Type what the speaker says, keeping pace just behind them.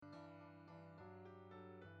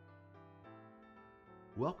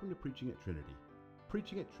Welcome to Preaching at Trinity.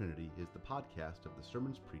 Preaching at Trinity is the podcast of the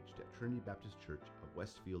sermons preached at Trinity Baptist Church of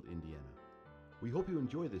Westfield, Indiana. We hope you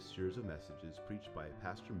enjoy this series of messages preached by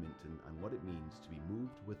Pastor Minton on what it means to be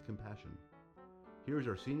moved with compassion. Here is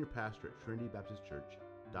our senior pastor at Trinity Baptist Church,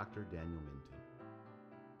 Dr. Daniel Minton.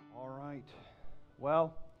 All right.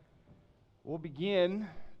 Well, we'll begin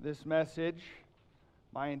this message.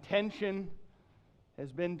 My intention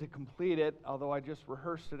has been to complete it, although I just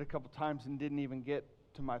rehearsed it a couple times and didn't even get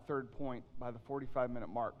to my third point by the 45-minute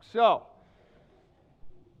mark. So,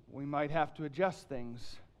 we might have to adjust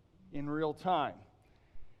things in real time.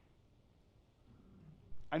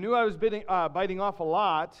 I knew I was biting off a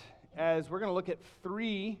lot, as we're going to look at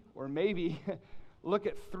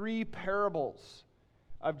three parables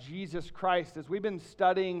of Jesus Christ. As we've been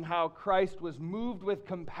studying how Christ was moved with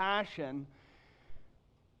compassion,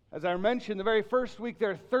 as I mentioned, the very first week,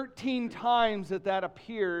 there are 13 times that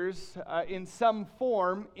appears in some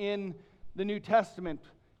form in the New Testament.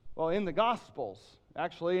 Well, in the Gospels,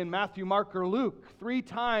 actually, in Matthew, Mark, or Luke. 3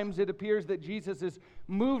 times it appears that Jesus is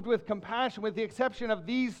moved with compassion, with the exception of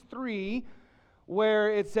these 3,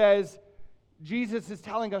 where it says Jesus is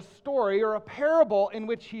telling a story or a parable in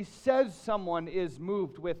which he says someone is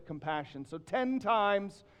moved with compassion. So 10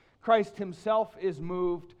 times Christ himself is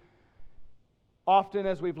moved, often,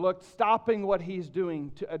 as we've looked, stopping what he's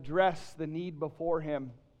doing to address the need before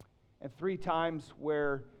him. And 3 times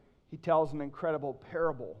where he tells an incredible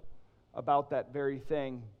parable about that very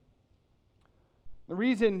thing. The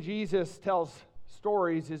reason Jesus tells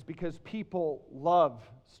stories is because people love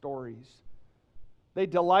stories. They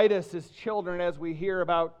delight us as children as we hear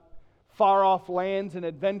about far-off lands and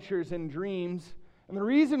adventures and dreams. And the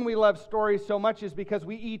reason we love stories so much is because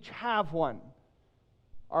we each have one.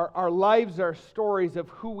 Our lives are stories of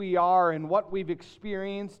who we are and what we've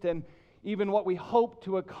experienced and even what we hope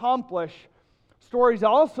to accomplish. Stories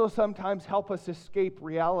also sometimes help us escape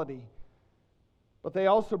reality. But they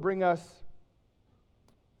also bring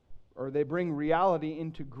reality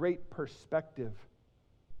into great perspective.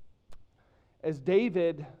 As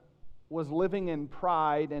David was living in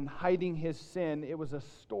pride and hiding his sin, it was a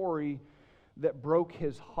story that broke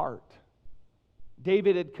his heart.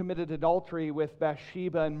 David had committed adultery with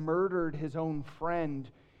Bathsheba and murdered his own friend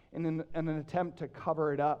in an attempt to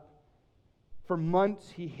cover it up. For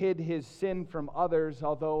months he hid his sin from others,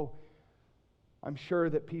 although I'm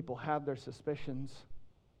sure that people had their suspicions.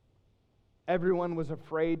 Everyone was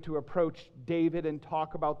afraid to approach David and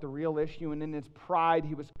talk about the real issue, and in his pride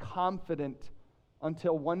he was confident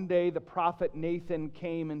until one day the prophet Nathan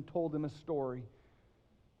came and told him a story.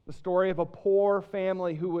 The story of a poor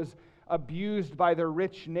family who was abused by their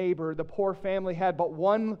rich neighbor. The poor family had but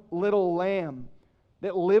one little lamb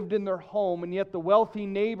that lived in their home, and yet the wealthy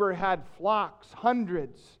neighbor had flocks,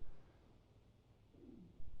 hundreds.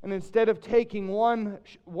 And instead of taking one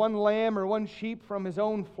lamb or one sheep from his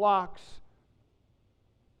own flocks,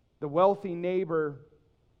 the wealthy neighbor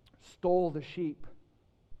stole the sheep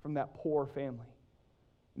from that poor family.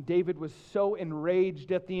 David was so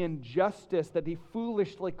enraged at the injustice that he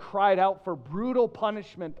foolishly cried out for brutal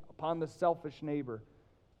punishment upon the selfish neighbor.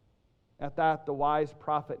 At that, the wise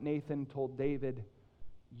prophet Nathan told David,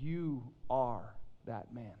 "You are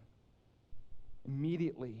that man."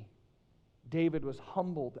 Immediately, David was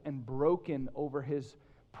humbled and broken over his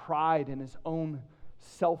pride and his own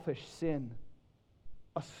selfish sin.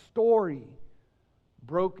 A story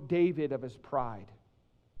broke David of his pride,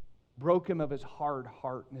 broke him of his hard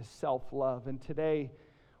heart and his self-love. And today,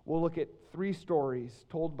 we'll look at 3 stories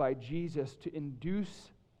told by Jesus to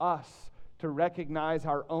induce us to recognize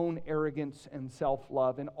our own arrogance and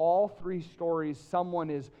self-love. In all 3 stories, someone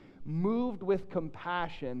is moved with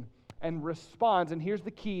compassion and responds. And here's the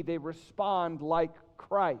key: they respond like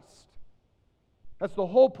Christ. That's the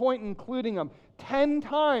whole point in including them. 10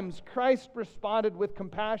 times Christ responded with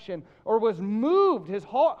compassion or was moved. His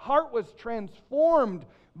heart was transformed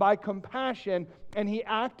by compassion, and he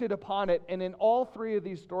acted upon it. And in all 3 of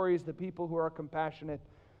these stories, the people who are compassionate,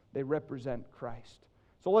 they represent Christ.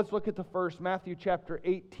 So let's look at the first, Matthew chapter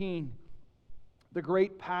 18, the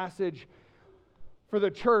great passage for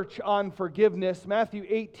the church on forgiveness. Matthew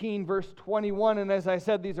 18, verse 21. And as I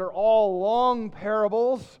said, these are all long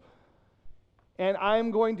parables, and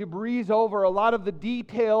I'm going to breeze over a lot of the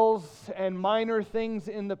details and minor things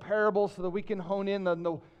in the parable so that we can hone in on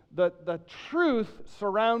the truth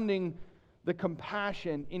surrounding the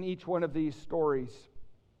compassion in each one of these stories.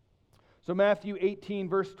 So Matthew 18,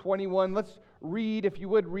 verse 21, let's read, if you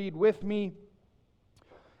would read with me.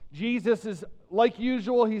 Jesus is, like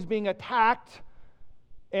usual, he's being attacked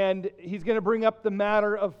And he's going to bring up the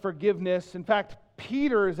matter of forgiveness. In fact,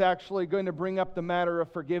 Peter is actually going to bring up the matter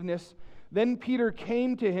of forgiveness. Then Peter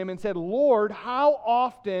came to him and said, Lord, how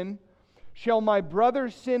often shall my brother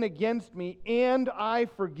sin against me and I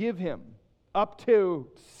forgive him? Up to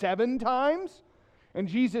 7 times? And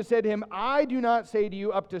Jesus said to him, I do not say to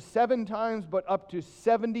you up to 7 times, but up to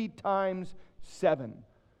 70 times 7.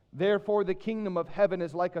 Therefore the kingdom of heaven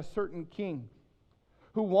is like a certain king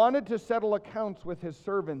who wanted to settle accounts with his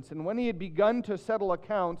servants. And when he had begun to settle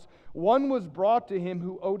accounts, one was brought to him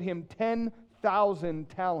who owed him 10,000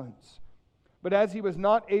 talents. But as he was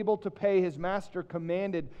not able to pay, his master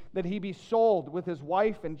commanded that he be sold with his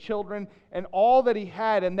wife and children and all that he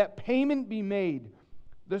had, and that payment be made.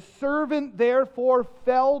 The servant therefore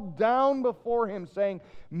fell down before him, saying,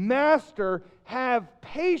 Master, have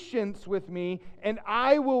patience with me, and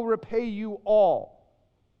I will repay you all.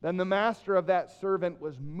 Then the master of that servant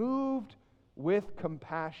was moved with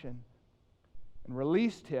compassion and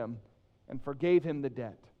released him and forgave him the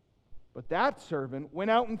debt. But that servant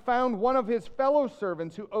went out and found one of his fellow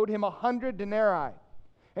servants who owed him 100 denarii.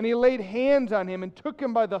 And he laid hands on him and took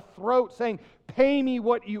him by the throat, saying, Pay me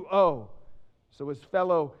what you owe. So his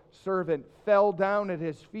fellow servant fell down at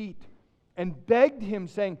his feet and begged him,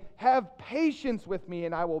 saying, Have patience with me,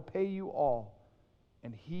 and I will pay you all.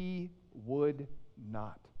 And he would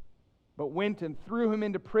not, but went and threw him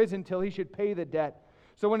into prison till he should pay the debt.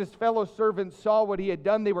 So when his fellow servants saw what he had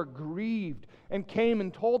done, they were grieved and came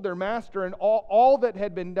and told their master and all that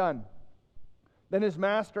had been done. Then his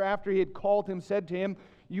master, after he had called him, said to him,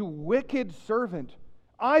 You wicked servant,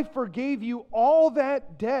 I forgave you all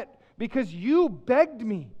that debt because you begged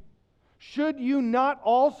me. Should you not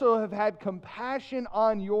also have had compassion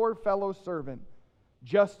on your fellow servant,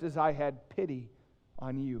 just as I had pity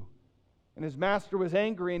on you? And his master was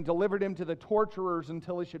angry and delivered him to the torturers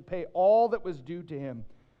until he should pay all that was due to him.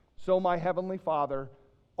 So my heavenly Father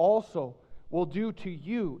also will do to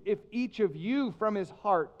you if each of you from his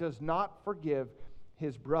heart does not forgive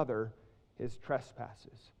his brother his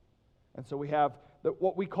trespasses. And so we have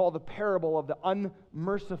what we call the parable of the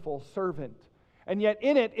unmerciful servant. And yet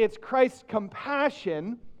in it, it's Christ's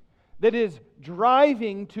compassion that is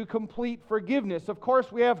driving to complete forgiveness. Of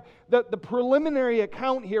course, we have the preliminary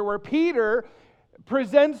account here where Peter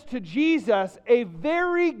presents to Jesus a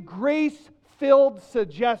very grace-filled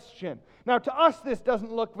suggestion. Now, to us, this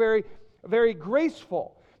doesn't look very, very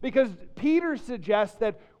graceful, because Peter suggests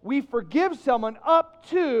that we forgive someone up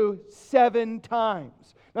to 7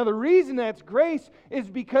 times. Now, the reason that's grace is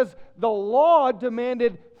because the law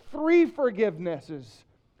demanded 3 forgivenesses.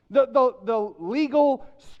 The legal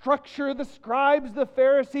structure, the scribes, the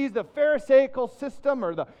Pharisees, the Pharisaical system,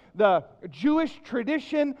 or the Jewish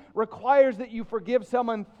tradition requires that you forgive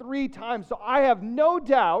someone 3 times. So I have no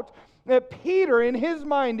doubt that Peter, in his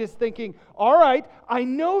mind, is thinking, all right, I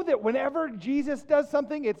know that whenever Jesus does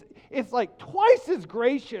something, it's like twice as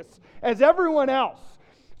gracious as everyone else.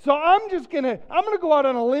 So I'm gonna go out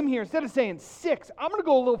on a limb here. Instead of saying 6, I'm gonna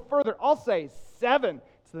go a little further. I'll say 7.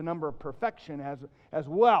 It's the number of perfection as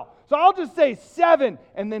well. So I'll just say 7,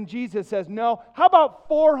 and then Jesus says, no, how about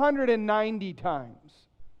 490 times?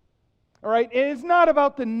 All right, it's not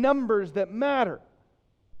about the numbers that matter.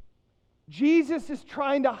 Jesus is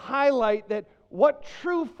trying to highlight that what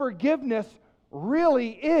true forgiveness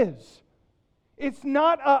really is. It's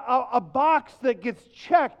not a box that gets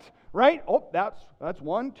checked, right? Oh, that's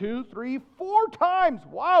 1, 2, 3, 4 times.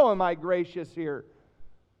 Wow, am I gracious here?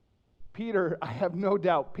 Peter, I have no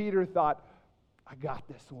doubt, Peter thought, I got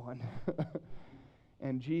this one.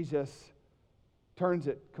 And Jesus turns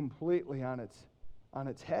it completely on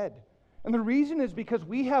its head. And the reason is because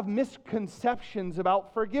we have misconceptions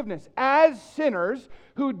about forgiveness. As sinners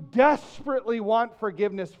who desperately want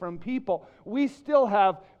forgiveness from people, we still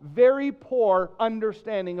have very poor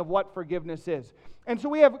understanding of what forgiveness is. And so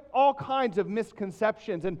we have all kinds of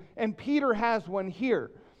misconceptions, and Peter has one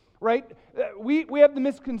here, right? We have the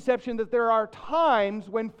misconception that there are times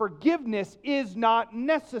when forgiveness is not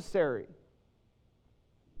necessary.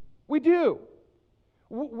 We do.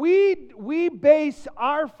 We base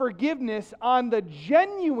our forgiveness on the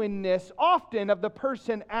genuineness often of the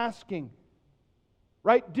person asking,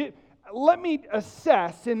 right? Let me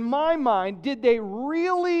assess, in my mind, did they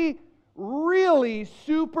really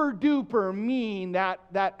super duper mean that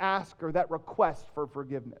ask or that request for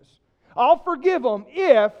forgiveness? I'll forgive them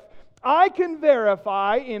if I can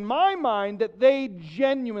verify in my mind that they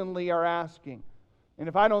genuinely are asking. And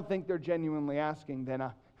if I don't think they're genuinely asking, then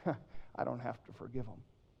I don't have to forgive them.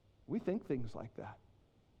 We think things like that.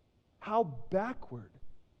 How backward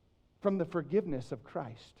from the forgiveness of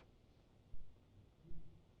Christ.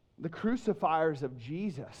 The crucifiers of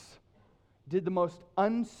Jesus did the most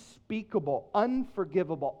unspeakable,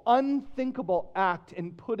 unforgivable, unthinkable act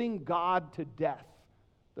in putting God to death,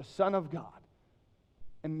 the Son of God.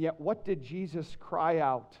 And yet, what did Jesus cry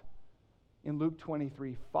out in Luke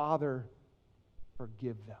 23? Father,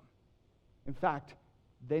 forgive them. In fact,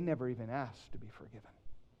 they never even asked to be forgiven.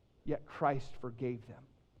 Yet Christ forgave them.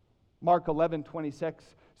 Mark 11:26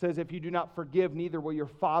 says, if you do not forgive, neither will your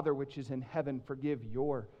Father which is in heaven forgive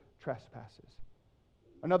your trespasses.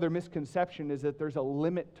 Another misconception is that there's a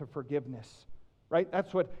limit to forgiveness, right?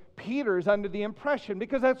 That's what Peter is under the impression,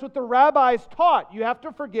 because that's what the rabbis taught. You have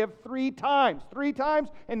to forgive 3 times. 3 times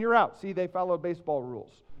and you're out. See, they followed baseball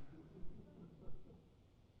rules.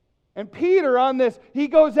 And Peter on this, he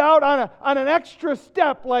goes out on an extra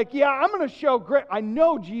step like, yeah, I'm going to show grace. I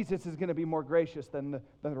know Jesus is going to be more gracious than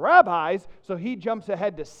the rabbis, so he jumps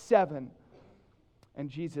ahead to 7. And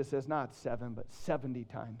Jesus says not 7, but 70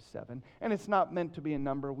 times 7. And it's not meant to be a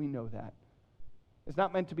number, we know that. It's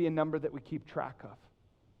not meant to be a number that we keep track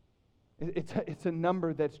of. It's a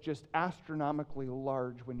number that's just astronomically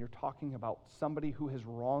large when you're talking about somebody who has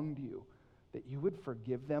wronged you, that you would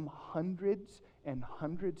forgive them hundreds and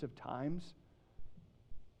hundreds of times.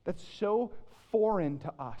 That's so foreign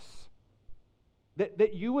to us.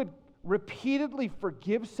 That you would repeatedly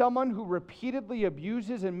forgive someone who repeatedly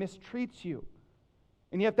abuses and mistreats you.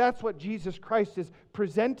 And yet that's what Jesus Christ is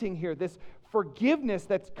presenting here, this forgiveness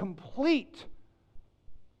that's complete.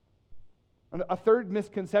 And a third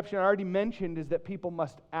misconception I already mentioned is that people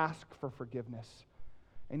must ask for forgiveness.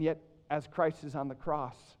 And yet, as Christ is on the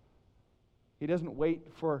cross, He doesn't wait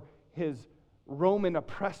for His Roman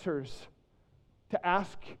oppressors to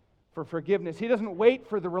ask for forgiveness. He doesn't wait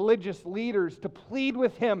for the religious leaders to plead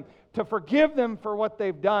with Him to forgive them for what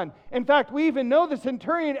they've done. In fact, we even know the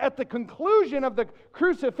centurion at the conclusion of the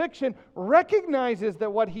crucifixion recognizes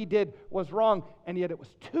that what he did was wrong, and yet it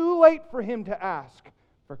was too late for him to ask,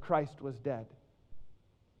 for Christ was dead.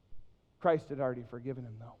 Christ had already forgiven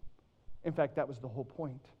him, though. In fact, that was the whole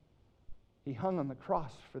point. He hung on the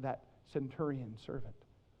cross for that centurion servant.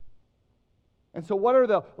 And so what are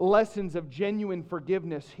the lessons of genuine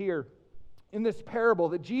forgiveness here in this parable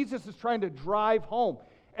that Jesus is trying to drive home?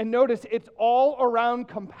 And notice it's all around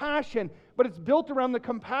compassion, but it's built around the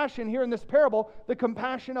compassion here in this parable, the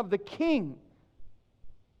compassion of the king.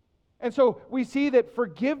 And so we see that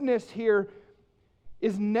forgiveness here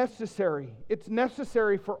is necessary. It's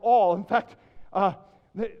necessary for all. In fact,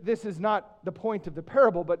 this is not the point of the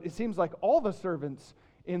parable, but it seems like all the servants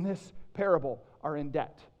in this parable are in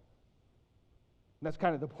debt. And that's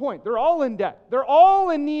kind of the point. They're all in debt. They're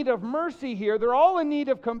all in need of mercy here. They're all in need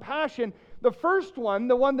of compassion. The first one,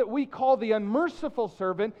 the one that we call the unmerciful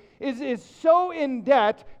servant, is so in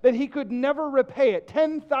debt that he could never repay it.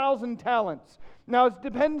 10,000 talents. Now, it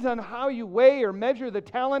depends on how you weigh or measure the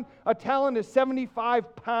talent. A talent is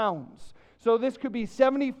 75 pounds. So this could be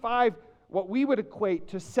 75, what we would equate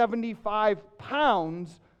to 75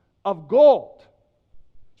 pounds of gold.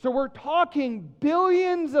 So we're talking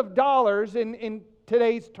billions of dollars in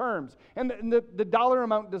today's terms. And the dollar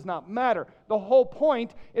amount does not matter. The whole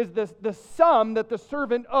point is the sum that the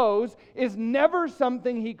servant owes is never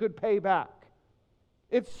something he could pay back.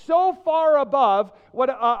 It's so far above what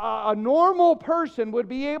a normal person would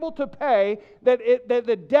be able to pay that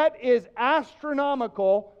the debt is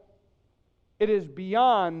astronomical. It is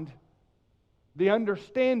beyond the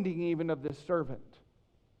understanding even of this servant.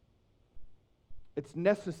 It's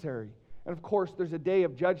necessary. And of course, there's a day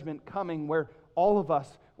of judgment coming where all of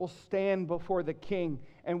us will stand before the King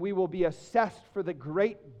and we will be assessed for the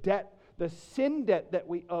great debt, the sin debt that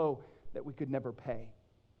we owe that we could never pay.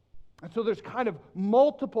 And so there's kind of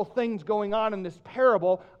multiple things going on in this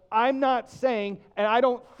parable. I'm not saying, and I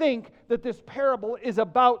don't think that this parable is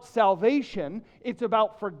about salvation. It's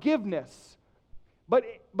about forgiveness.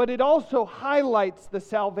 But it also highlights the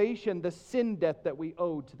salvation, the sin debt that we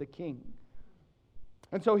owe to the King.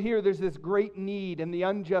 And so here there's this great need, and the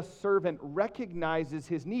unjust servant recognizes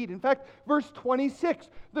his need. In fact, verse 26,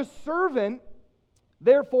 the servant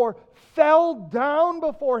therefore fell down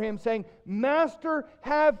before him, saying, Master,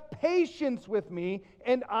 have patience with me,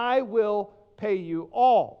 and I will pay you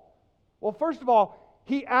all. Well, first of all,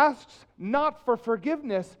 he asks not for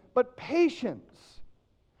forgiveness, but patience.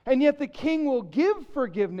 And yet the king will give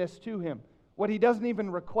forgiveness to him, what he doesn't even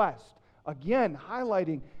request. Again,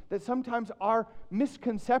 highlighting that sometimes our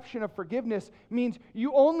misconception of forgiveness means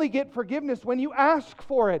you only get forgiveness when you ask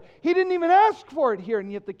for it. He didn't even ask for it here,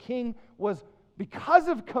 and yet the king was, because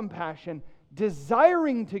of compassion,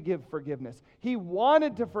 desiring to give forgiveness. He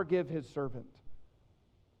wanted to forgive his servant.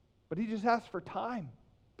 But he just asked for time,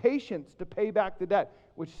 patience to pay back the debt.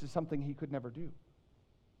 which is something he could never do.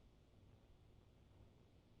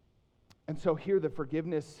 And so here the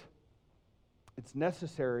forgiveness, it's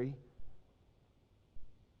necessary.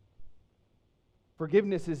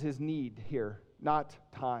 Forgiveness is his need here, not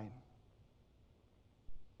time.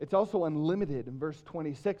 It's also unlimited in verse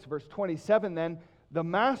 26. Verse 27 then, the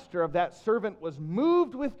master of that servant was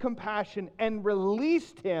moved with compassion and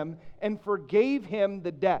released him and forgave him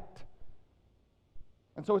the debt.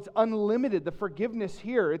 And so it's unlimited, the forgiveness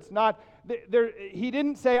here. It's not, he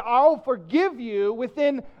didn't say, I'll forgive you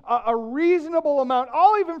within a reasonable amount.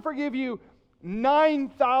 I'll even forgive you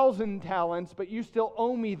 9,000 talents, but you still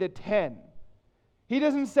owe me the 10. He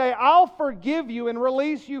doesn't say, I'll forgive you and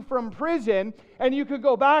release you from prison, and you could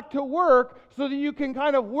go back to work so that you can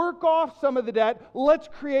kind of work off some of the debt. Let's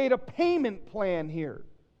create a payment plan here.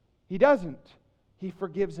 He doesn't. He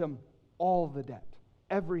forgives him all the debt,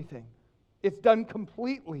 everything. It's done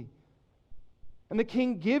completely. And the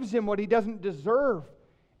king gives him what he doesn't deserve,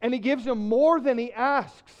 and he gives him more than he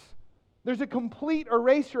asks. There's a complete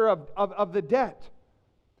erasure of the debt.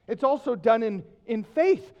 It's also done in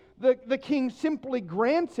faith. The king simply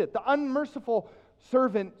grants it. The unmerciful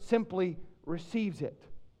servant simply receives it.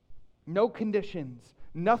 No conditions.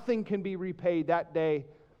 Nothing can be repaid that day.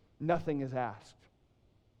 Nothing is asked.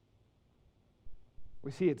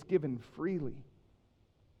 We see it's given freely.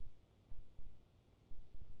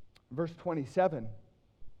 Verse 27,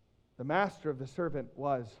 the master of the servant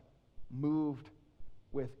was moved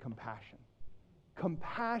with compassion.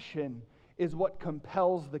 Compassion is what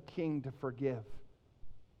compels the king to forgive.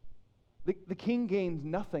 The king gains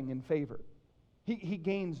nothing in favor. He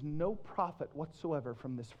gains no profit whatsoever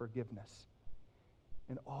from this forgiveness.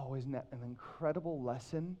 And isn't that an incredible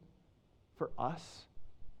lesson for us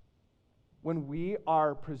when we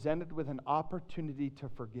are presented with an opportunity to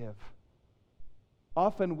forgive?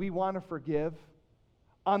 Often we want to forgive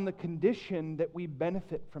on the condition that we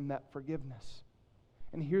benefit from that forgiveness.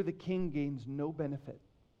 And here the king gains no benefit.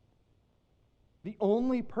 The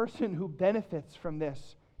only person who benefits from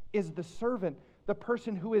this is the servant, the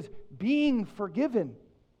person who is being forgiven.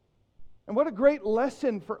 And what a great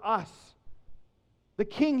lesson for us. The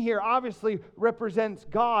king here obviously represents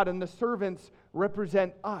God, and the servants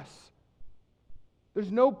represent us.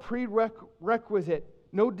 There's no prerequisite,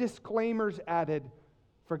 no disclaimers added.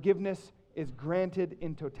 Forgiveness is granted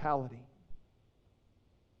in totality.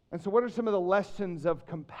 And so what are some of the lessons of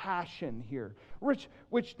compassion here? Which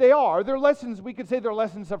they are. They're lessons, we could say they're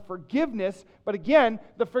lessons of forgiveness, but again,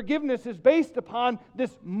 the forgiveness is based upon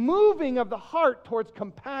this moving of the heart towards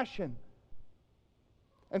compassion.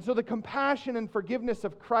 And so the compassion and forgiveness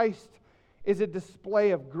of Christ is a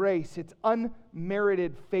display of grace. It's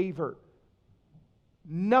unmerited favor.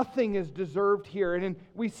 Nothing is deserved here. And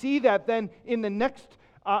we see that then in the next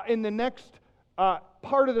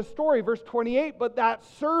part of the story, verse 28, but that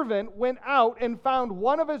servant went out and found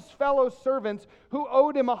one of his fellow servants who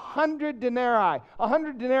owed him 100 denarii.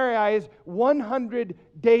 100 denarii is 100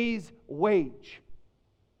 days' wage.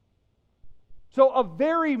 So a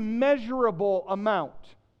very measurable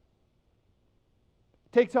amount.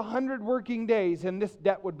 It takes 100 working days and this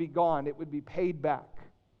debt would be gone. It would be paid back.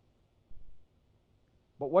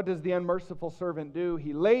 But what does the unmerciful servant do?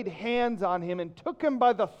 He laid hands on him and took him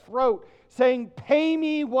by the throat, saying, "Pay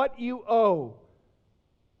me what you owe."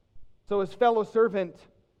 So his fellow servant,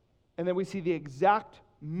 and then we see the exact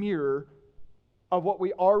mirror of what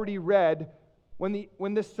we already read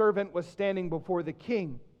when this servant was standing before the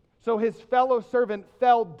king. So his fellow servant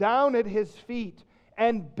fell down at his feet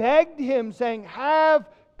and begged him, saying, "Have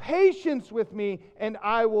patience with me, and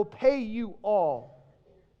I will pay you all."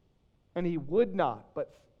 And he would not,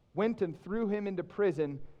 but went and threw him into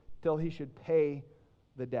prison till he should pay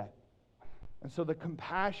the debt. And so the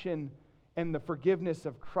compassion and the forgiveness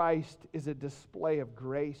of Christ is a display of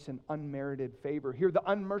grace and unmerited favor. Here the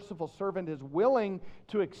unmerciful servant is willing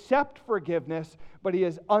to accept forgiveness, but he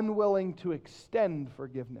is unwilling to extend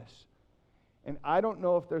forgiveness. And I don't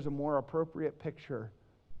know if there's a more appropriate picture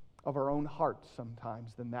of our own hearts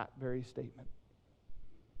sometimes than that very statement.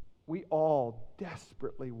 We all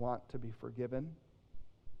desperately want to be forgiven.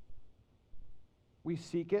 We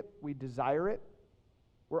seek it, we desire it.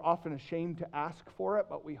 We're often ashamed to ask for it,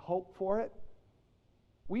 but we hope for it.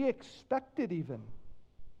 We expect it even.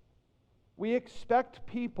 We expect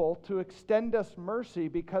people to extend us mercy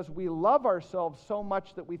because we love ourselves so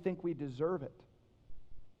much that we think we deserve it.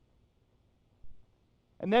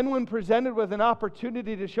 And then when presented with an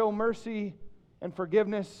opportunity to show mercy and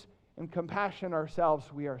forgiveness and compassion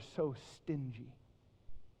ourselves, we are so stingy.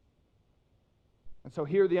 And so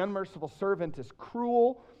here the unmerciful servant is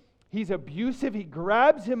cruel He's abusive. He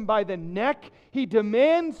grabs him by the neck. He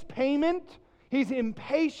demands payment. He's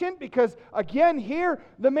impatient because, again, here,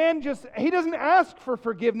 the man he doesn't ask for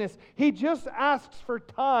forgiveness. He just asks for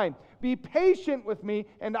time. Be patient with me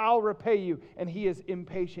and I'll repay you. And he is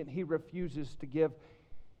impatient. He refuses to give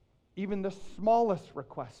even the smallest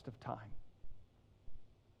request of time.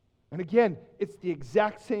 And again, it's the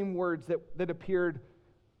exact same words that appeared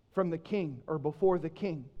from the king or before the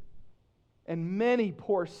king. And many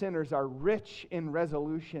poor sinners are rich in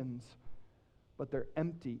resolutions, but they're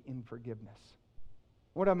empty in forgiveness.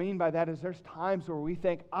 What I mean by that is there's times where we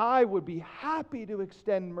think, I would be happy to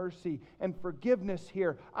extend mercy and forgiveness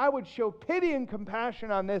here. I would show pity and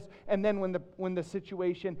compassion on this. And then when the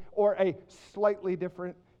situation or a slightly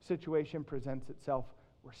different situation presents itself,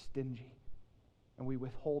 we're stingy and we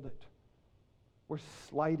withhold it. We're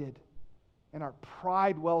slighted and our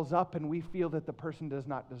pride wells up and we feel that the person does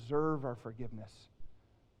not deserve our forgiveness.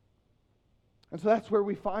 And so that's where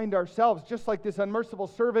we find ourselves, just like this unmerciful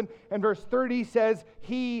servant. And verse 30 says,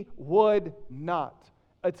 he would not.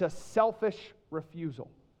 It's a selfish refusal.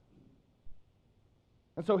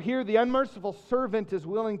 And so here the unmerciful servant is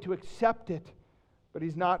willing to accept it, but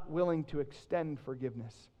he's not willing to extend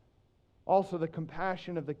forgiveness. Also, the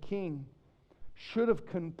compassion of the king should have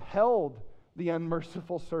compelled the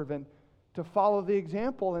unmerciful servant to follow the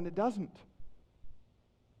example, and it doesn't.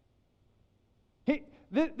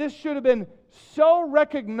 This should have been so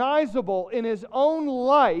recognizable in his own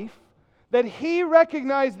life that he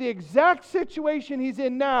recognized the exact situation he's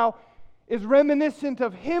in now is reminiscent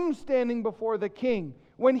of him standing before the king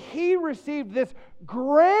when he received this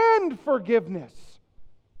grand forgiveness,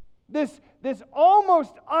 this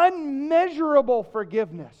almost unmeasurable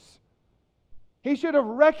forgiveness. He should have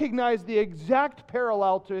recognized the exact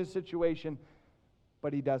parallel to his situation,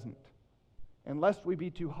 but he doesn't. And lest we be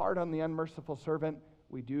too hard on the unmerciful servant,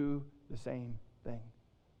 we do the same thing.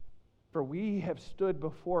 For we have stood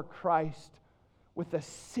before Christ with a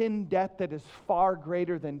sin debt that is far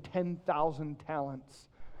greater than 10,000 talents.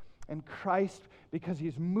 And Christ, because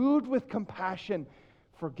He's moved with compassion,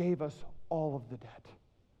 forgave us all of the debt.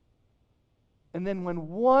 And then when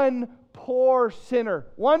one poor sinner,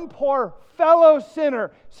 one poor fellow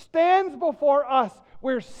sinner stands before us,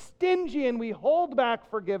 we're stingy and we hold back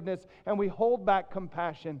forgiveness and we hold back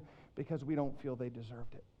compassion because we don't feel they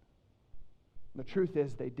deserved it. The truth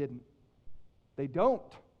is they didn't. They don't.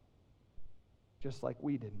 Just like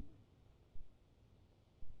we didn't.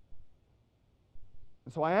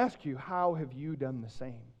 And so I ask you, how have you done the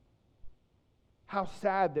same? How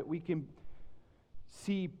sad that we can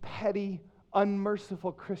see petty,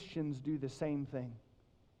 unmerciful Christians do the same thing.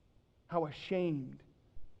 How ashamed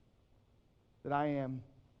that I am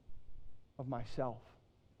of myself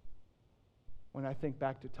when I think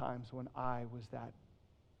back to times when I was that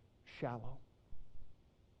shallow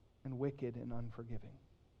and wicked and unforgiving.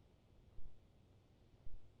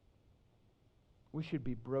 We should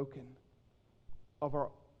be broken of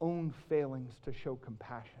our own failings to show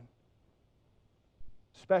compassion,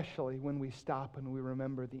 especially when we stop and we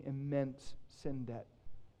remember the immense sin debt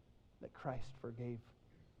that Christ forgave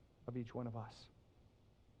of each one of us.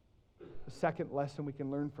 The second lesson we can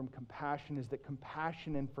learn from compassion is that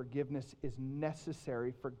compassion and forgiveness is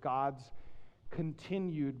necessary for God's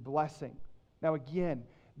continued blessing. Now again,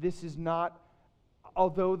 this is not,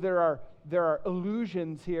 although there are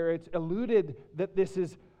allusions here, it's alluded that this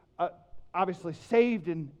is obviously saved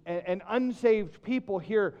and unsaved people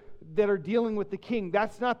here that are dealing with the king.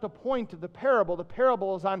 That's not the point of the parable. The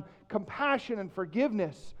parable is on compassion and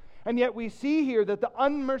forgiveness. And yet we see here that the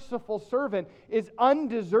unmerciful servant is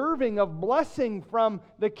undeserving of blessing from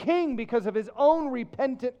the king because of his own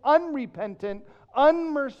unrepentant,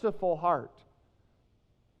 unmerciful heart.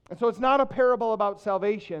 And so it's not a parable about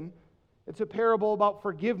salvation. It's a parable about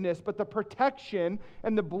forgiveness, but the protection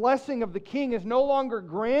and the blessing of the king is no longer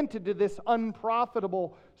granted to this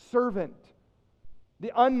unprofitable servant.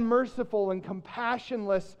 The unmerciful and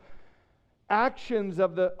compassionless actions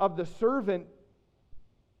of the servant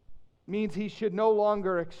means he should no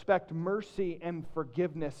longer expect mercy and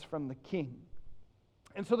forgiveness from the king.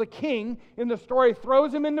 And so the king in the story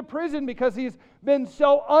throws him into prison because he's been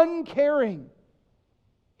so uncaring.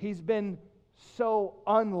 He's been so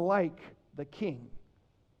unlike the king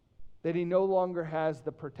that he no longer has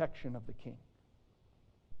the protection of the king.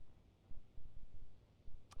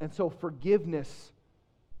 And so forgiveness,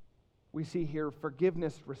 we see here,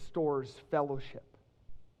 forgiveness restores fellowship.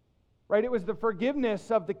 Right? It was the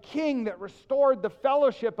forgiveness of the king that restored the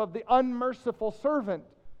fellowship of the unmerciful servant,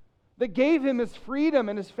 that gave him his freedom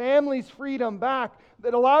and his family's freedom back,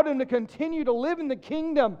 that allowed him to continue to live in the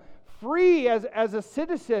kingdom free as a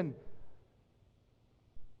citizen.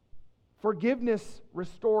 Forgiveness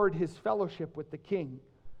restored his fellowship with the king.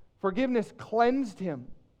 Forgiveness cleansed him,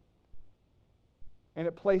 and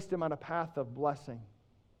it placed him on a path of blessing.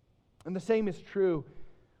 And the same is true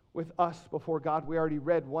with us before God. We already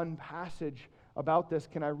read one passage about this.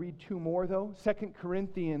 Can I read two more, though? 2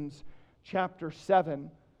 Corinthians chapter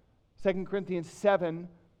 7. 2 Corinthians 7,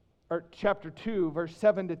 or chapter 2, verse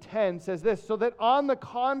 7 to 10 says this, so that on the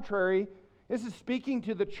contrary, this is speaking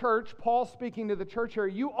to the church, Paul speaking to the church here,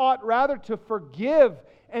 you ought rather to forgive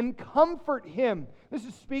and comfort him. This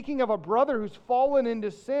is speaking of a brother who's fallen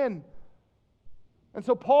into sin. And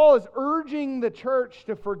so Paul is urging the church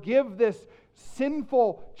to forgive this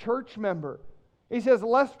sinful church member. He says,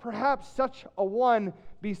 lest perhaps such a one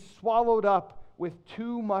be swallowed up with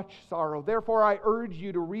too much sorrow. Therefore I urge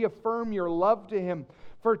you to reaffirm your love to him.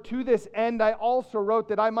 For to this end I also wrote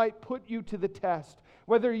that I might put you to the test,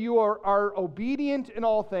 whether you are obedient in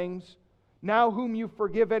all things. Now whom you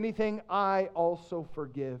forgive anything, I also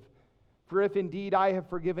forgive. For if indeed I have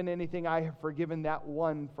forgiven anything, I have forgiven that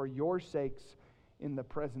one for your sakes in the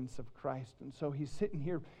presence of Christ. And so he's sitting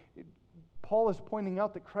here. Paul is pointing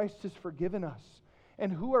out that Christ has forgiven us.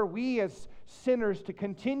 And who are we as sinners to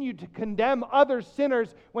continue to condemn other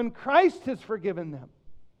sinners when Christ has forgiven them?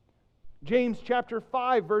 James chapter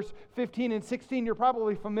 5, verse 15 and 16, you're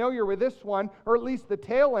probably familiar with this one, or at least the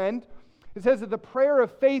tail end. It says that the prayer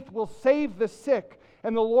of faith will save the sick,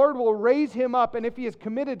 and the Lord will raise him up, and if he has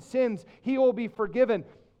committed sins, he will be forgiven.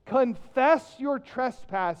 Confess your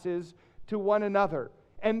trespasses to one another,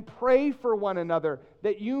 and pray for one another,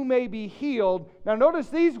 that you may be healed. Now notice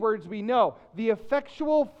these words we know. The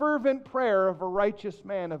effectual fervent prayer of a righteous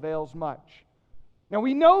man avails much. Now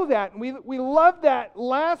we know that, and we love that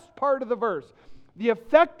last part of the verse. The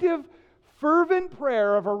effective fervent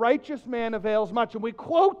prayer of a righteous man avails much. And we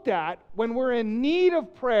quote that when we're in need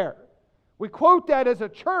of prayer. We quote that as a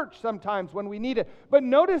church sometimes when we need it. But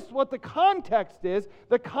notice what the context is.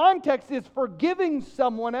 The context is forgiving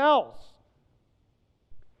someone else.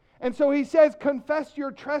 And so he says, confess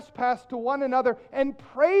your trespass to one another and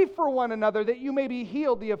pray for one another that you may be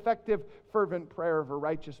healed. The effective, fervent prayer of a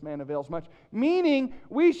righteous man avails much. Meaning,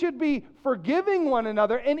 we should be forgiving one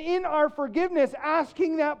another and in our forgiveness,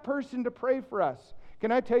 asking that person to pray for us.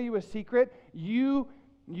 Can I tell you a secret? You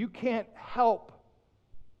can't help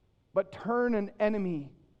but turn an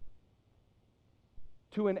enemy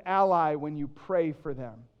to an ally when you pray for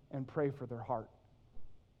them and pray for their heart.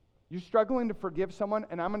 You're struggling to forgive someone,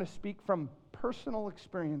 and I'm going to speak from personal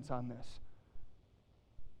experience on this.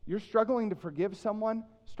 You're struggling to forgive someone,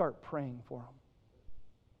 start praying for them.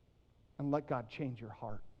 And let God change your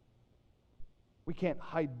heart. We can't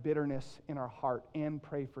hide bitterness in our heart and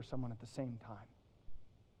pray for someone at the same time.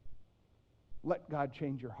 Let God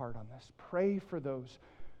change your heart on this. Pray for those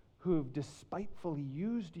who have despitefully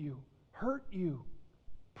used you, hurt you.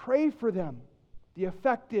 Pray for them. The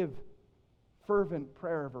effective, fervent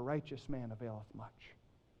prayer of a righteous man availeth much.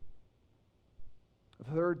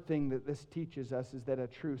 The third thing that this teaches us is that a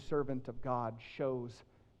true servant of God shows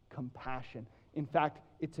compassion. In fact,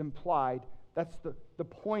 it's implied. That's the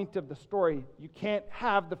point of the story. You can't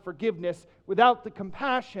have the forgiveness without the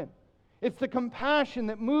compassion. It's the compassion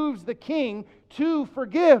that moves the king to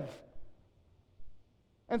forgive.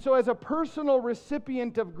 And so as a personal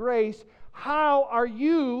recipient of grace, how are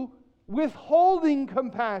you withholding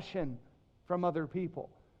compassion from other people?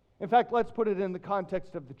 In fact, let's put it in the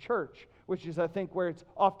context of the church, which is, I think, where it's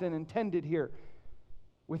often intended here.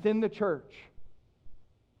 Within the church,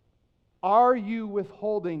 are you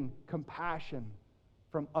withholding compassion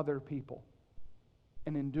from other people?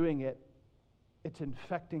 And in doing it, it's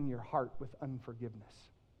infecting your heart with unforgiveness.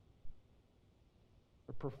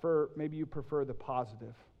 Or maybe you prefer the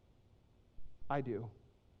positive. I do.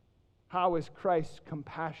 How is Christ's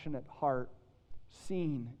compassionate heart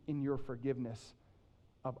seen in your forgiveness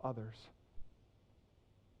of others?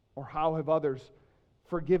 Or how have others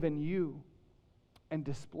forgiven you and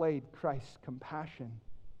displayed Christ's compassion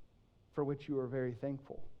for which you are very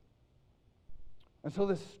thankful? And so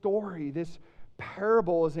this story, this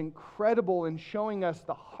parable is incredible in showing us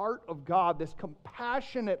the heart of God, this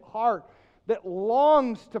compassionate heart that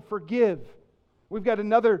longs to forgive. We've got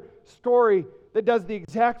another story that does the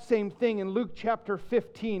exact same thing in Luke chapter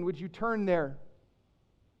 15. Would you turn there?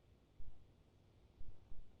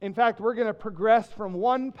 In fact, we're going to progress from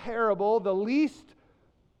one parable, the least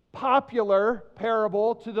popular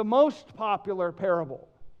parable, to the most popular parable.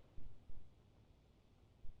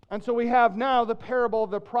 And so we have now the parable of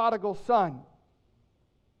the prodigal son.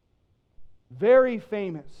 Very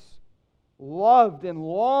famous, loved and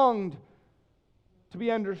longed to be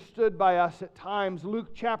understood by us at times.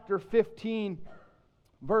 Luke chapter 15,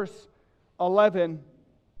 verse 11.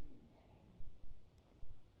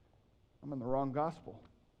 I'm in the wrong gospel.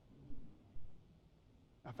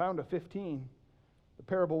 I found a 15. The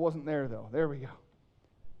parable wasn't there, though. There we go.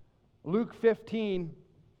 Luke 15,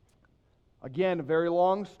 again, a very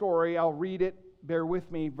long story. I'll read it. Bear with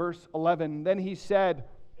me. Verse 11. Then he said,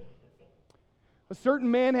 a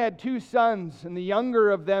certain man had 2 sons, and the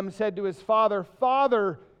younger of them said to his father,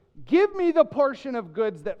 Father, give me the portion of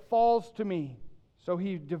goods that falls to me. So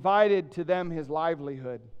he divided to them his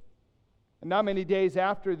livelihood. And not many days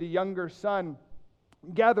after, the younger son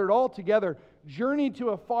gathered all together, journeyed to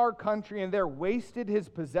a far country, and there wasted his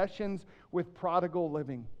possessions with prodigal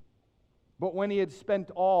living. But when he had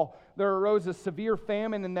spent all, there arose a severe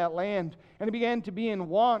famine in that land, and he began to be in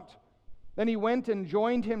want. Then he went and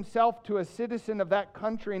joined himself to a citizen of that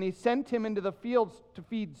country, and he sent him into the fields to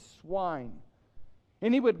feed swine.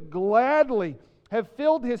 And he would gladly have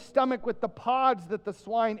filled his stomach with the pods that the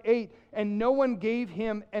swine ate, and no one gave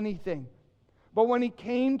him anything. But when he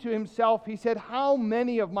came to himself, he said, How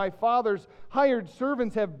many of my father's hired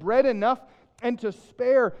servants have bread enough and to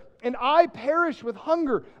spare, and I perish with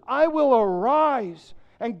hunger? I will arise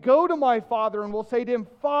and go to my father, and will say to him,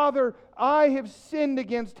 Father, I have sinned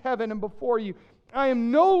against heaven and before you. I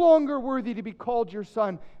am no longer worthy to be called your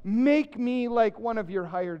son. Make me like one of your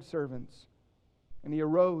hired servants. And he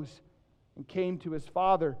arose and came to his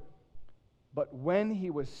father. But when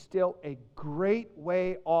he was still a great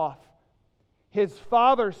way off, his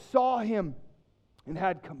father saw him and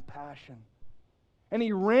had compassion. And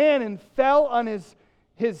he ran and fell on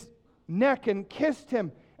his neck and kissed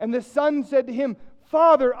him. And the son said to him,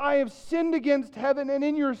 Father, I have sinned against heaven and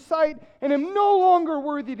in your sight, and am no longer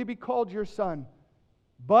worthy to be called your son.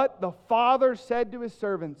 But the father said to his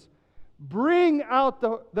servants, Bring out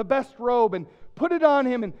the best robe and put it on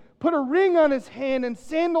him, and put a ring on his hand and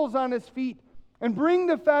sandals on his feet. And bring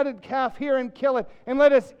the fatted calf here and kill it, and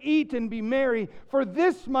let us eat and be merry. For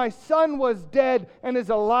this my son was dead and is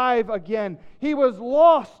alive again. He was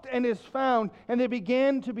lost and is found. And they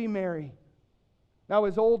began to be merry. Now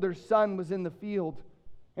his older son was in the field,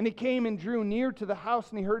 and he came and drew near to the house,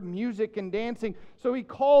 and he heard music and dancing. So he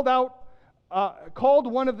called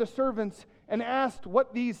one of the servants and asked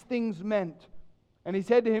what these things meant. And he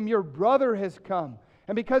said to him, Your brother has come.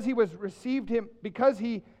 And because he has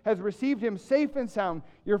received him safe and sound,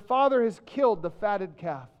 your father has killed the fatted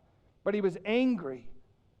calf. But he was angry,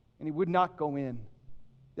 and he would not go in.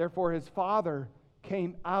 Therefore his father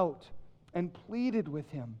came out and pleaded with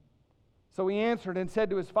him. So he answered and said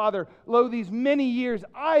to his father, Lo, these many years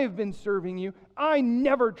I have been serving you. I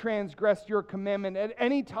never transgressed your commandment at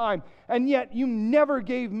any time, and yet you never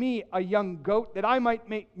gave me a young goat that I might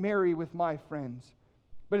make merry with my friends.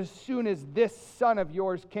 But as soon as this son of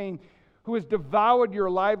yours came, who has devoured your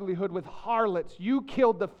livelihood with harlots, you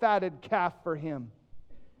killed the fatted calf for him.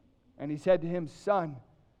 And he said to him, Son,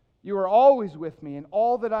 you are always with me, and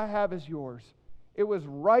all that I have is yours. It was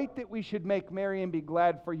right that we should make merry and be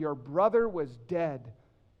glad, for your brother was dead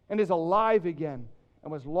and is alive again,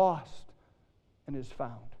 and was lost and is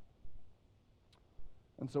found.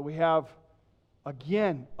 And so we have,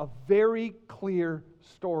 again, a very clear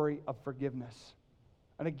story of forgiveness.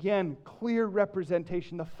 And again, clear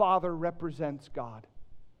representation. The Father represents God.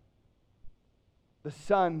 The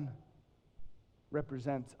Son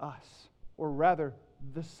represents us, or rather,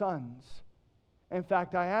 the sons. In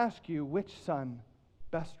fact, I ask you, which son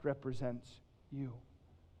best represents you?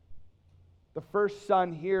 The first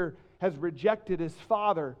son here has rejected his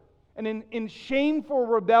father, and in shameful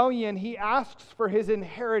rebellion, he asks for his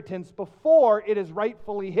inheritance before it is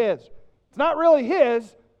rightfully his. It's not really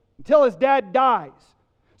his until his dad dies.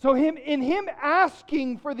 So in him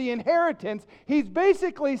asking for the inheritance, he's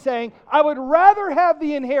basically saying, I would rather have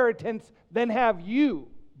the inheritance than have you,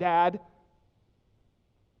 Dad.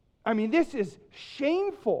 I mean, this is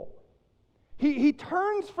shameful. He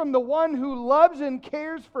turns from the one who loves and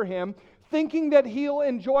cares for him, thinking that he'll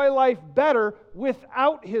enjoy life better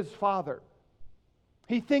without his father.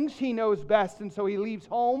 He thinks he knows best, and so he leaves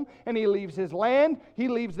home, and he leaves his land. He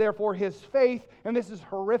leaves, therefore, his faith, and this is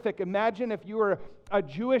horrific. Imagine if you were a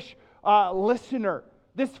Jewish listener.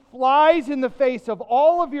 This flies in the face of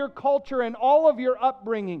all of your culture and all of your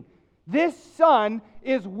upbringing. This son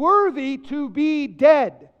is worthy to be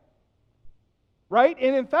dead. Right?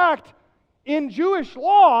 And in fact, in Jewish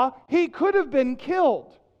law, he could have been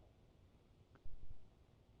killed.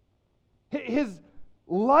 His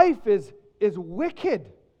life is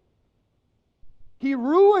wicked. He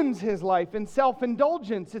ruins his life in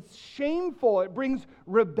self-indulgence. It's shameful. It brings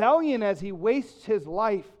rebellion as he wastes his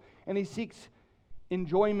life and he seeks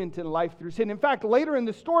enjoyment in life through sin. In fact, later in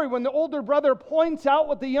the story, when the older brother points out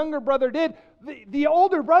what the younger brother did, the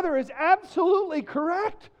older brother is absolutely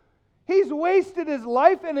correct. He's wasted his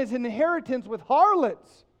life and his inheritance with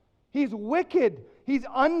harlots. He's wicked. He's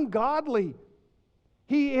ungodly.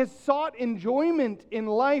 He has sought enjoyment in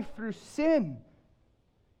life through sin.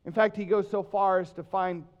 In fact, he goes so far as to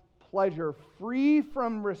find pleasure free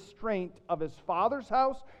from restraint of his father's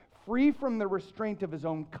house, free from the restraint of his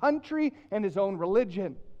own country and his own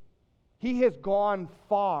religion. He has gone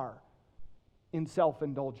far in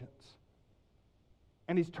self-indulgence.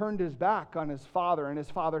 And he's turned his back on his father and his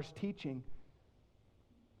father's teaching.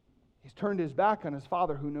 He's turned his back on his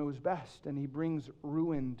father who knows best, and he brings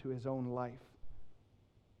ruin to his own life.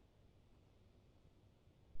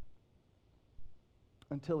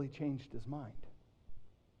 Until he changed his mind,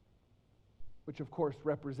 which of course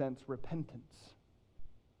represents repentance,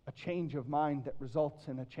 a change of mind that results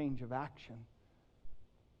in a change of action.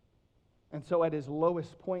 And so at his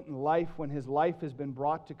lowest point in life, when his life has been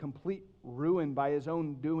brought to complete ruin by his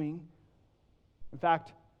own doing, in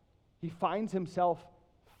fact, he finds himself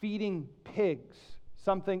feeding pigs.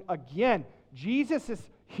 Something, again, Jesus is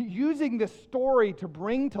using this story to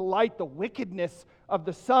bring to light the wickedness of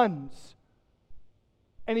the sons.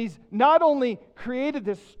 And he's not only created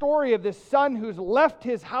this story of this son who's left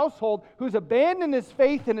his household, who's abandoned his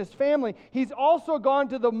faith and his family, he's also gone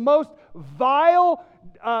to the most vile,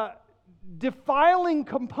 defiling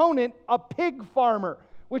component, a pig farmer,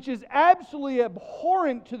 which is absolutely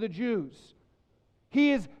abhorrent to the Jews.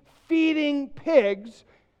 He is feeding pigs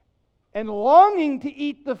and longing to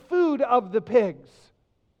eat the food of the pigs.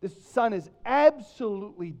 This son is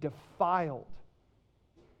absolutely defiled.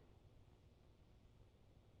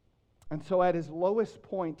 And so at his lowest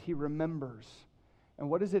point, he remembers. And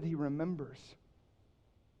what is it he remembers?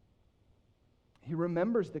 He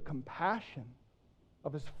remembers the compassion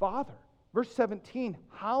of his father. Verse 17,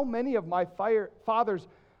 how many of my father's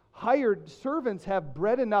hired servants have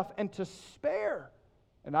bread enough and to spare,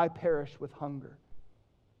 and I perish with hunger?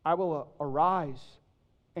 I will arise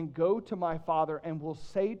and go to my father and will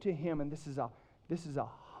say to him, and this is a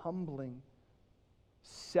humbling,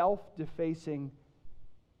 self-defacing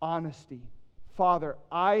honesty. Father,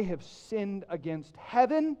 I have sinned against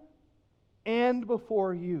heaven and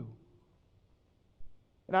before you.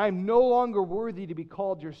 And I am no longer worthy to be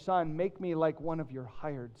called your son. Make me like one of your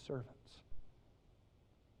hired servants.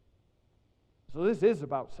 So this is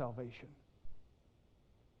about salvation.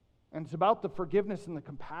 And it's about the forgiveness and the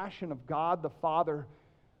compassion of God the Father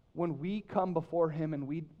when we come before Him and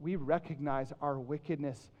we recognize our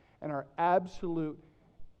wickedness and our absolute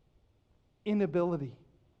inability,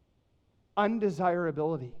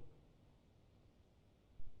 undesirability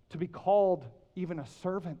to be called even a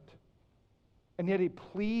servant. And yet He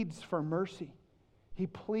pleads for mercy. He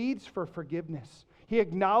pleads for forgiveness. He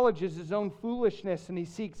acknowledges His own foolishness and He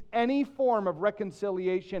seeks any form of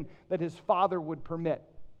reconciliation that His Father would permit.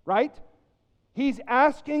 Right? He's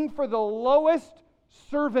asking for the lowest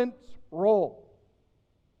servant's role.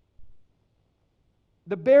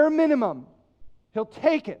 The bare minimum. He'll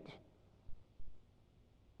take it.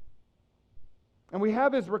 And we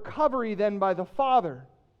have His recovery then by the Father.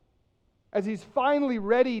 As He's finally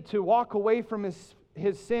ready to walk away from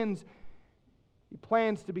his sins, He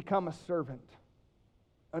plans to become a servant,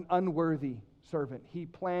 an unworthy servant. He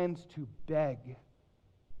plans to beg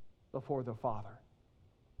before the Father.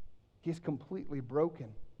 He's completely broken.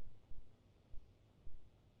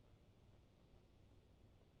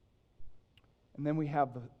 And then we have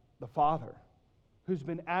the Father, who's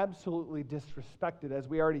been absolutely disrespected, as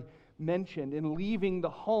we already mentioned. In leaving the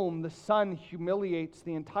home, the Son humiliates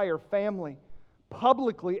the entire family.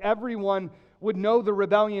 Publicly, everyone would know the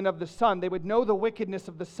rebellion of the Son. They would know the wickedness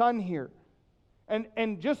of the Son here.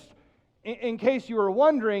 And just in case you were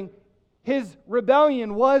wondering, his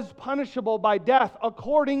rebellion was punishable by death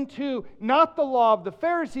according to not the law of the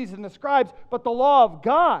Pharisees and the scribes, but the law of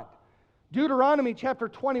God. Deuteronomy chapter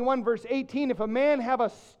 21, verse 18, if a man have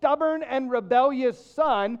a stubborn and rebellious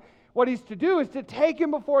son, what he's to do is to take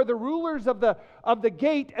him before the rulers of the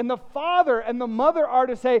gate, and the father and the mother are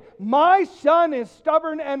to say, my son is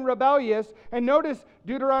stubborn and rebellious. And notice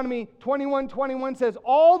Deuteronomy 21:21 says,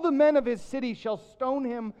 all the men of his city shall stone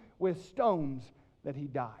him with stones that he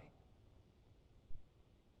die.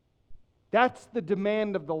 That's the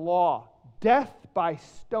demand of the law, death by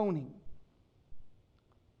stoning.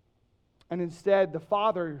 And instead, the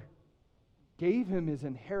Father gave him his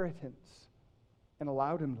inheritance and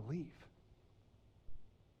allowed him to leave.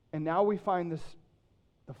 And now we find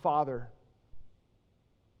the Father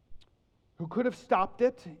who could have stopped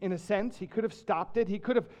it, in a sense. He could have stopped it. He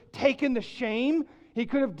could have taken the shame. He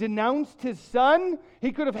could have denounced his son.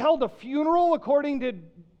 He could have held a funeral according to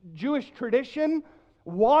Jewish tradition,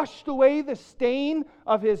 washed away the stain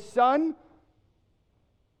of his son.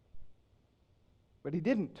 But he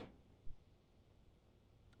didn't.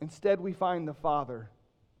 Instead, we find the father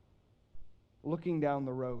looking down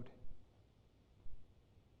the road.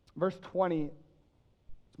 Verse 20 is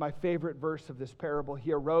my favorite verse of this parable.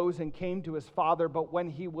 He arose and came to his father, but when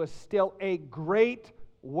he was still a great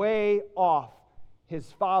way off,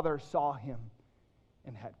 his father saw him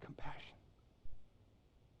and had compassion.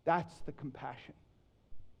 That's the compassion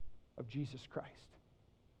of Jesus Christ.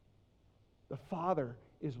 The Father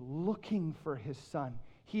is looking for His Son.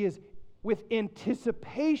 He is with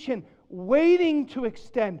anticipation waiting to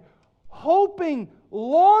extend, hoping,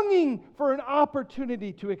 longing for an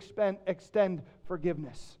opportunity to extend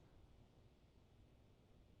forgiveness.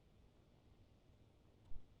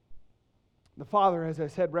 The Father, as I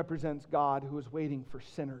said, represents God who is waiting for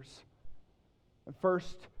sinners. And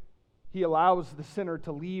first, He allows the sinner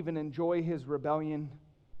to leave and enjoy his rebellion.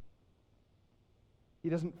 He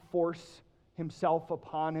doesn't force Himself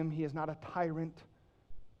upon him. He is not a tyrant.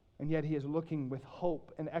 And yet He is looking with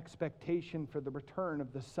hope and expectation for the return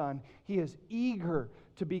of the Son. He is eager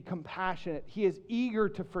to be compassionate. He is eager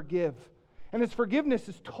to forgive. And His forgiveness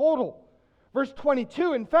is total. Verse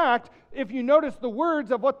 22, in fact, if you notice the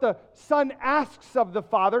words of what the Son asks of the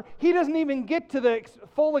Father, He doesn't even get to the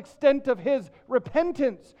full extent of His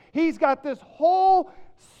repentance. He's got this whole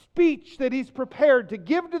speech that He's prepared to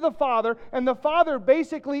give to the Father, and the Father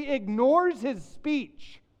basically ignores His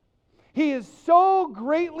speech. He is so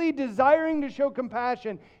greatly desiring to show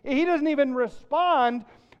compassion, He doesn't even respond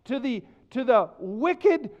to the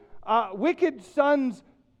wicked son's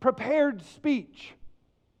prepared speech.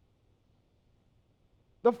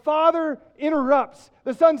 The Father interrupts.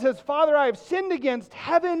 The Son says, Father, I have sinned against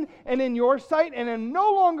heaven and in your sight, and am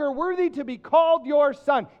no longer worthy to be called your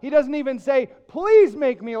son. He doesn't even say, please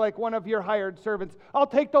make me like one of your hired servants. I'll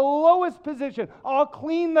take the lowest position. I'll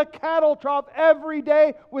clean the cattle trough every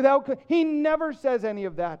day without... He never says any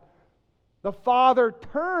of that. The Father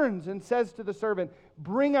turns and says to the servant,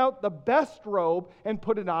 bring out the best robe and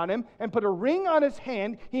put it on him, and put a ring on his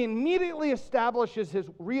hand. He immediately reestablishes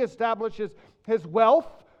his wealth.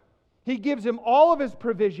 He gives him all of his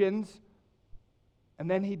provisions, and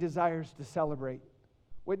then he desires to celebrate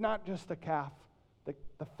with not just the calf,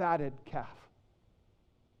 the fatted calf.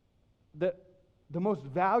 The most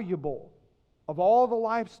valuable of all the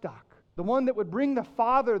livestock, the one that would bring the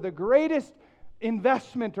Father the greatest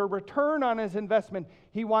investment or return on his investment.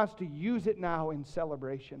 He wants to use it now in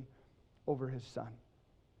celebration over his Son.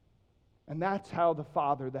 And that's how the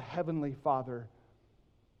Father, the Heavenly Father,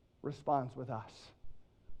 responds with us.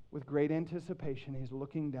 With great anticipation, He's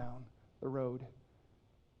looking down the road,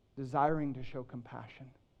 desiring to show compassion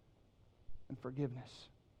and forgiveness,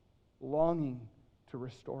 longing to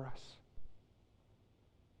restore us.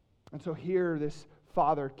 And so here this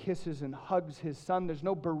Father kisses and hugs His Son. There's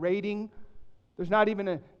no berating. There's not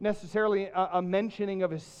even necessarily a mentioning of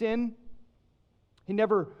his sin. He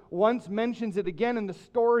never once mentions it again in the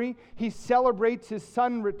story. He celebrates his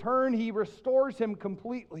Son's return. He restores him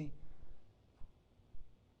completely.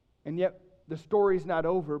 And yet the story's not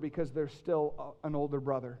over, because there's still an older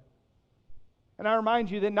brother. And I remind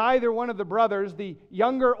you that neither one of the brothers, the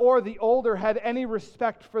younger or the older, had any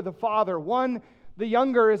respect for the father. One, the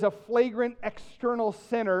younger, is a flagrant external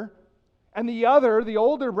sinner, and the other, the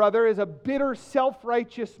older brother, is a bitter,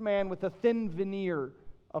 self-righteous man with a thin veneer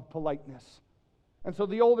of politeness. And so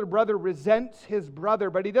the older brother resents his brother,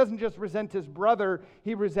 but he doesn't just resent his brother,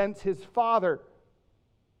 he resents his father.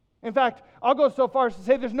 In fact, I'll go so far as to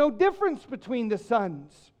say there's no difference between the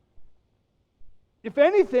sons. If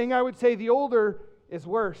anything, I would say the older is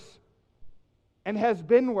worse and has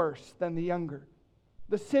been worse than the younger.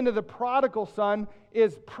 The sin of the prodigal son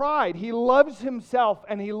is pride. He loves himself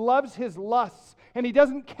and he loves his lusts, and he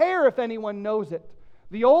doesn't care if anyone knows it.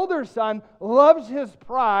 The older son loves his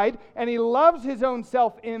pride and he loves his own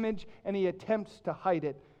self-image, and he attempts to hide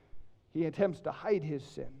it. He attempts to hide his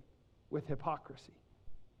sin with hypocrisy.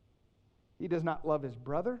 He does not love his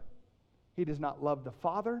brother. He does not love the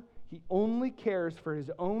Father. He only cares for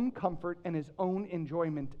his own comfort and his own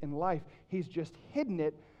enjoyment in life. He's just hidden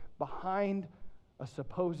it behind a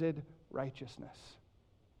supposed righteousness.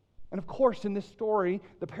 And of course, in this story,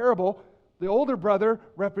 the parable, the older brother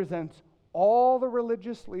represents all the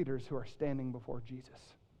religious leaders who are standing before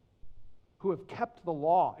Jesus, who have kept the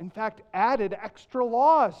law. In fact, added extra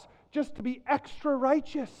laws just to be extra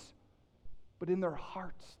righteous. But in their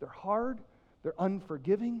hearts, they're hard, they're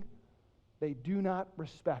unforgiving, they do not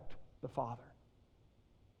respect the Father.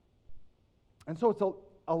 And so it's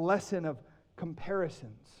a lesson of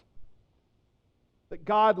comparisons. That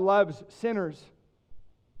God loves sinners.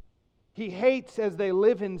 He hates as they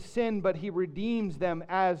live in sin, but He redeems them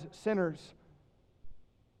as sinners.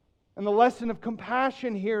 And the lesson of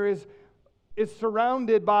compassion here is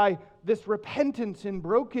surrounded by this repentance and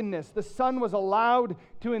brokenness. The Son was allowed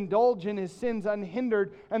to indulge in His sins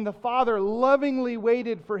unhindered, and the Father lovingly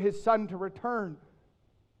waited for His Son to return.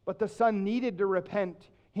 But the Son needed to repent.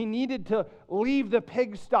 He needed to leave the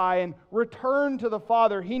pigsty and return to the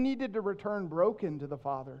Father. He needed to return broken to the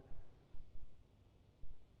Father.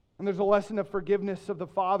 And there's a lesson of forgiveness of the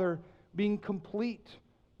Father being complete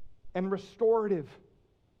and restorative.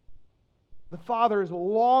 The Father is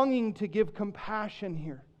longing to give compassion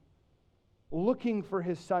here, looking for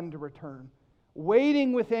His Son to return,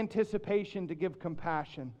 waiting with anticipation to give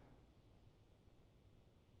compassion,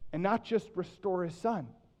 and not just restore His Son.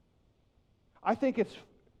 I think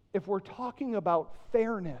if we're talking about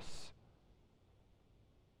fairness,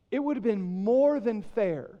 it would have been more than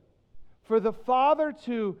fair for the Father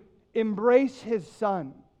to embrace His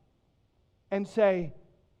Son and say,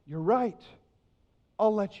 "You're right.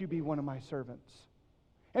 I'll let you be one of my servants."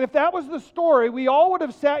 And if that was the story, we all would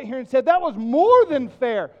have sat here and said, "That was more than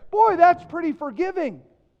fair. Boy, that's pretty forgiving."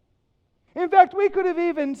 In fact, we could have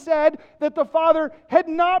even said that the Father had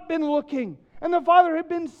not been looking, and the Father had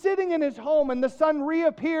been sitting in His home, and the Son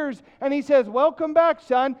reappears, and He says, "Welcome back,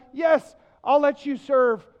 Son. Yes, I'll let you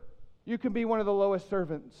serve. You can be one of the lowest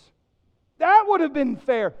servants." That would have been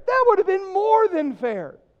fair. That would have been more than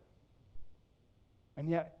fair. And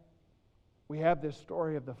yet, we have this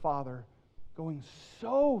story of the Father going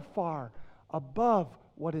so far above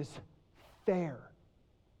what is fair.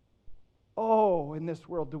 Oh, in this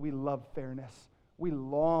world, do we love fairness? We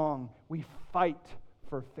long, we fight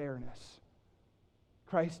for fairness.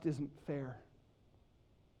 Christ isn't fair.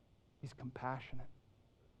 He's compassionate.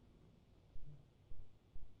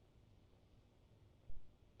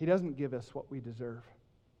 He doesn't give us what we deserve.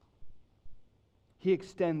 He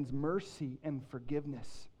extends mercy and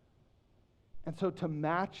forgiveness. And so to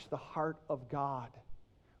match the heart of God,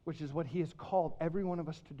 which is what He has called every one of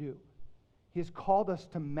us to do, He has called us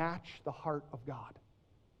to match the heart of God.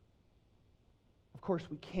 Of course,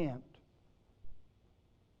 we can't.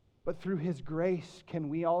 But through His grace, can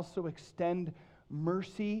we also extend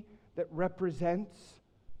mercy that represents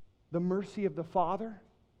the mercy of the Father?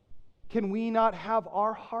 Can we not have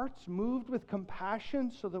our hearts moved with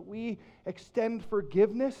compassion so that we extend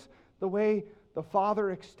forgiveness the way the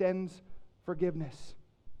Father extends forgiveness?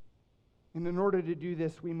 And in order to do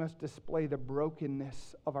this, we must display the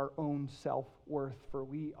brokenness of our own self-worth, for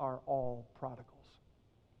we are all prodigals.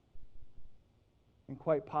 And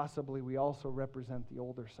quite possibly, we also represent the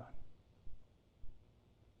older son,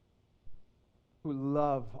 who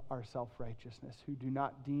love our self-righteousness, who do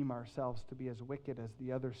not deem ourselves to be as wicked as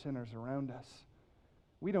the other sinners around us.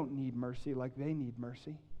 We don't need mercy like they need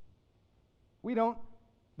mercy. They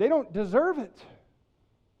don't deserve it,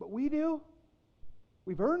 but we do.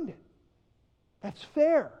 We've earned it. That's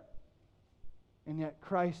fair. And yet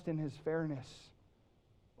Christ in His fairness,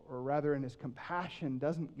 or rather in His compassion,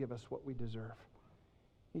 doesn't give us what we deserve.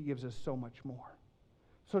 He gives us so much more.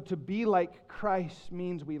 So to be like Christ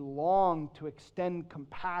means we long to extend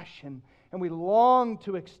compassion and we long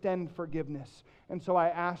to extend forgiveness. And so I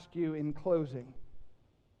ask you in closing,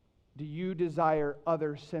 do you desire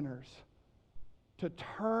other sinners to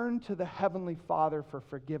turn to the Heavenly Father for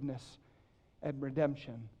forgiveness and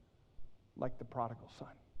redemption like the prodigal son?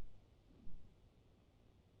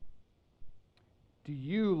 Do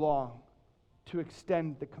you long to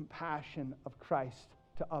extend the compassion of Christ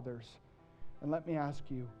to others? And let me ask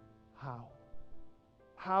you, how?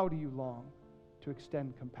 How do you long to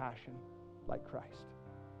extend compassion like Christ?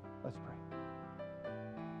 Let's pray.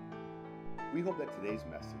 We hope that today's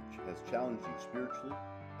message has challenged you spiritually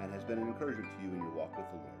and has been an encouragement to you in your walk with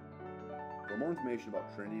the Lord. For more information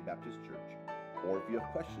about Trinity Baptist Church, or if you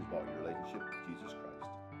have questions about your relationship with Jesus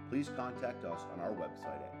Christ, please contact us on our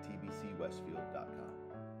website at tbcwestfield.com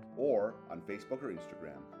or on Facebook or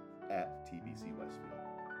Instagram at tbcwestfield.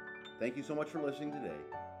 Thank you so much for listening today.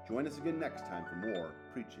 Join us again next time for more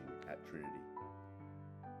Preaching at Trinity.